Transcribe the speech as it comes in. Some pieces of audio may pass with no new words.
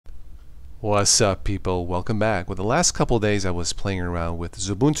What's up, people? Welcome back. Well, the last couple of days I was playing around with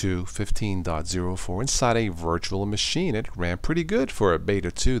Xubuntu 15.04 inside a virtual machine. It ran pretty good for a beta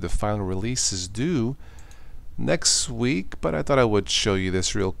 2. The final release is due next week, but I thought I would show you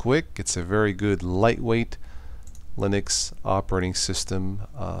this real quick. It's a very good lightweight Linux operating system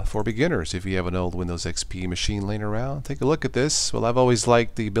for beginners. If you have an old Windows XP machine laying around, take a look at this. Well, I've always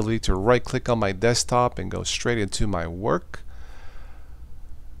liked the ability to right-click on my desktop and go straight into my work.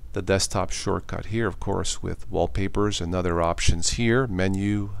 The desktop shortcut here, of course, with wallpapers and other options here,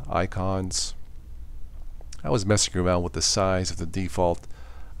 menu, icons. I was messing around with the size of the default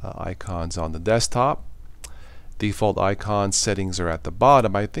icons on the desktop. Default icon settings are at the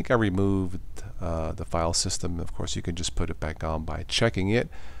bottom. I think I removed the file system. Of course, you can just put it back on by checking it.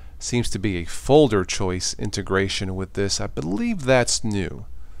 Seems to be a folder choice integration with this. I believe that's new.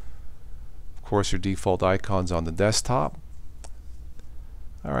 Of course, your default icons on the desktop.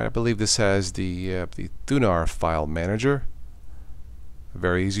 Alright, I believe this has the Thunar file manager.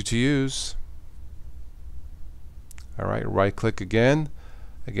 Very easy to use. Alright, right click again.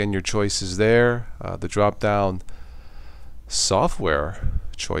 Again, your choice is there. The drop down software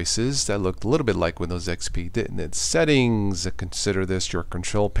choices that looked a little bit like Windows XP, didn't it? Settings, consider this your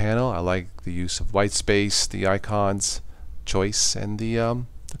control panel. I like the use of white space, the icons choice, and the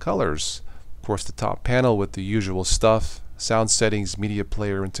colors. Of course, the top panel with the usual stuff. Sound settings, media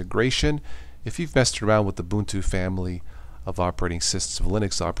player integration. If you've messed around with the Ubuntu family of operating systems, of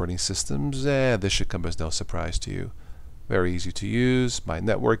Linux operating systems, this should come as no surprise to you. Very easy to use. My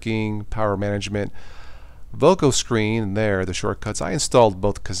networking, power management, Voco screen, there, the shortcuts. I installed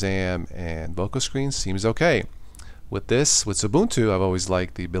both Kazam and Voco screen. Seems okay. With this, with Xubuntu, I've always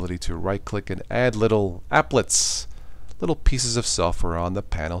liked the ability to right-click and add little applets. Little pieces of software on the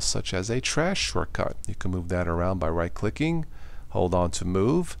panel, such as a trash shortcut. You can move that around by right-clicking, hold on to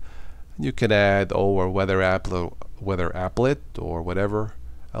move. You can add or weather applet or whatever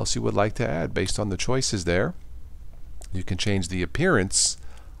else you would like to add based on the choices there. You can change the appearance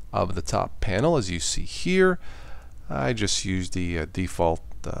of the top panel as you see here. I just used the default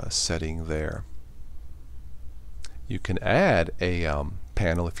setting there. You can add a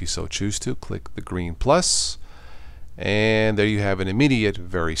panel if you so choose to. Click the green plus. And there you have an immediate,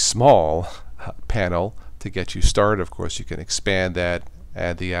 very small panel to get you started. Of course, you can expand that,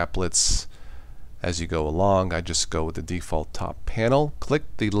 add the applets as you go along. I just go with the default top panel. Click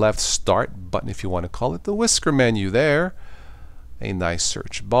the left start button if you want to call it. The whisker menu there. A nice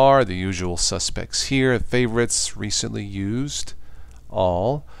search bar. The usual suspects here. Favorites, recently used,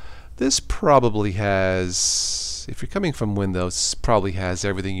 all. This probably has, if you're coming from Windows, probably has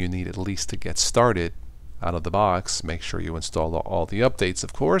everything you need at least to get started. Out of the box. Make sure you install all the updates,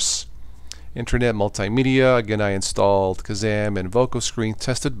 of course. Internet multimedia, again I installed Kazam and Voco screen,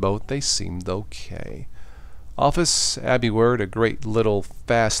 tested both, they seemed okay. Office, Abbey Word, a great little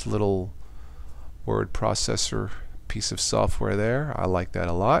fast little word processor piece of software there. I like that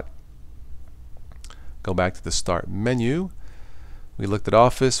a lot. Go back to the start menu. We looked at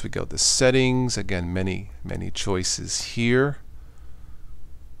Office, we go to settings, again many choices here.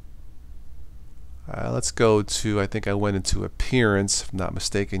 Let's go to, I think I went into appearance, if I'm not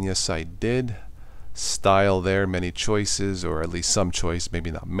mistaken. Yes, I did. Style there, many choices, or at least some choice, maybe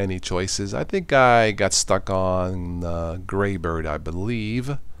not many choices. I think I got stuck on Graybird, I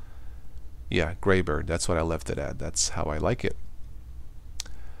believe. Yeah, Graybird, that's what I left it at. That's how I like it.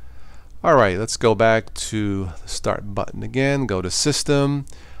 Alright, let's go back to the start button again, go to system.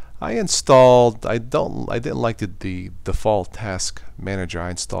 I installed, I didn't like the default task manager. I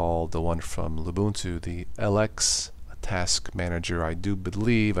installed the one from Xubuntu, the LX task manager. I do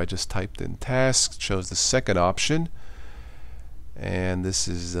believe I just typed in tasks, chose the second option, and this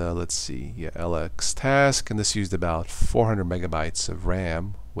is let's see, yeah, LX task, and this used about 400 megabytes of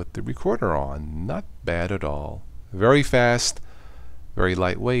RAM with the recorder on. Not bad at all. Very fast, very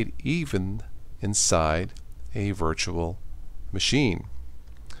lightweight, even inside a virtual machine.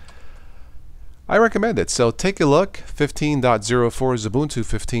 I recommend it. So take a look. 15.04 Xubuntu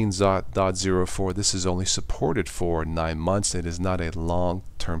 15.04. This is only supported for 9 months. It is not a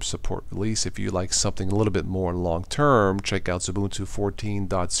long-term support release. If you like something a little bit more long-term, check out Xubuntu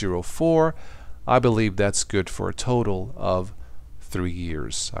 14.04. I believe that's good for a total of 3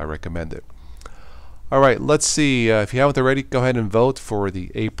 years. I recommend it. Alright, let's see. If you haven't already, go ahead and vote for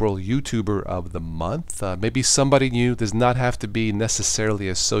the April YouTuber of the month. Maybe somebody new, does not have to be necessarily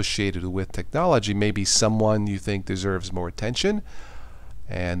associated with technology. Maybe someone you think deserves more attention.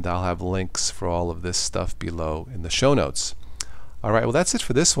 And I'll have links for all of this stuff below in the show notes. Alright, well that's it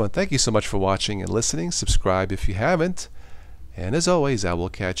for this one. Thank you so much for watching and listening. Subscribe if you haven't. And as always, I will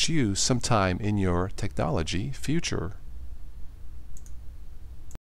catch you sometime in your technology future.